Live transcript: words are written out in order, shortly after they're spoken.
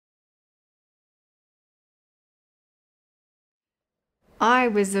I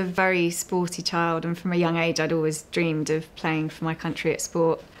was a very sporty child, and from a young age I'd always dreamed of playing for my country at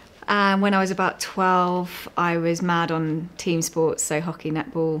sport. And when I was about 12, I was mad on team sports, so hockey,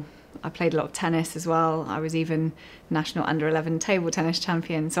 netball. I played a lot of tennis as well. I was even national under-11 table tennis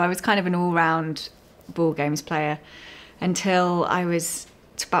champion. So I was kind of an all-round ball games player until I was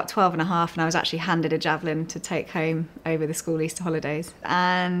about 12 and a half, and I was actually handed a javelin to take home over the school Easter holidays.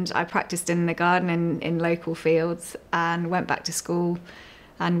 And I practiced in the garden in local fields and went back to school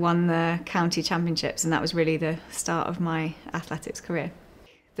and won the county championships, and that was really the start of my athletics career.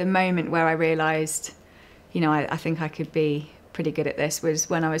 The moment where I realised, I think I could be pretty good at this was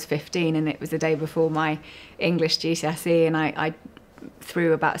when I was 15, and it was the day before my English GCSE, and I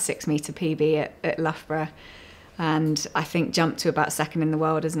threw about a 6-metre PB at Loughborough, and I think jumped to about second in the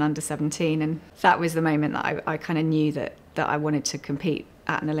world as an under-17, and that was the moment that I kind of knew that I wanted to compete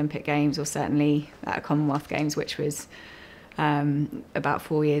at an Olympic Games, or certainly at a Commonwealth Games, which was about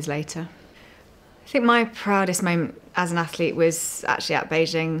 4 years later. I think my proudest moment as an athlete was actually at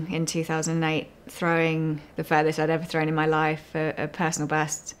Beijing in 2008, throwing the furthest I'd ever thrown in my life, a personal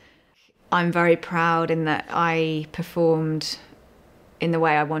best. I'm very proud in that I performed in the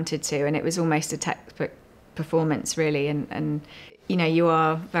way I wanted to, and it was almost a textbook performance, really. And you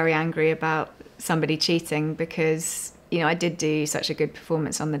are very angry about somebody cheating, because I did do such a good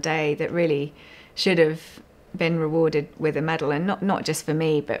performance on the day that really should have been rewarded with a medal, and not just for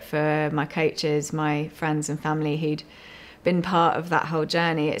me, but for my coaches, my friends and family who'd been part of that whole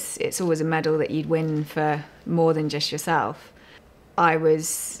journey. It's always a medal that you'd win for more than just yourself. I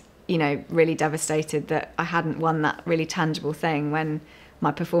was, really devastated that I hadn't won that really tangible thing when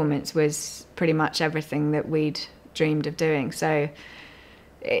my performance was pretty much everything that we'd dreamed of doing. So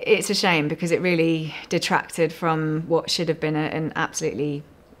it's a shame, because it really detracted from what should have been an absolutely,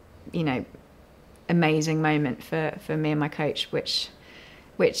 amazing moment for me and my coach, which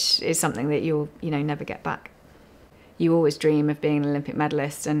is something that you'll never get back. You always dream of being an Olympic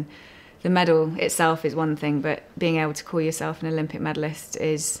medalist, and the medal itself is one thing, but being able to call yourself an Olympic medalist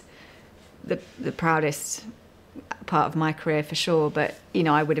is the proudest part of my career for sure. But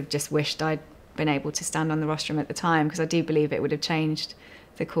I would have just wished I'd been able to stand on the rostrum at the time, because I do believe it would have changed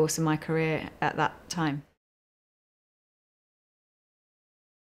the course of my career at that time.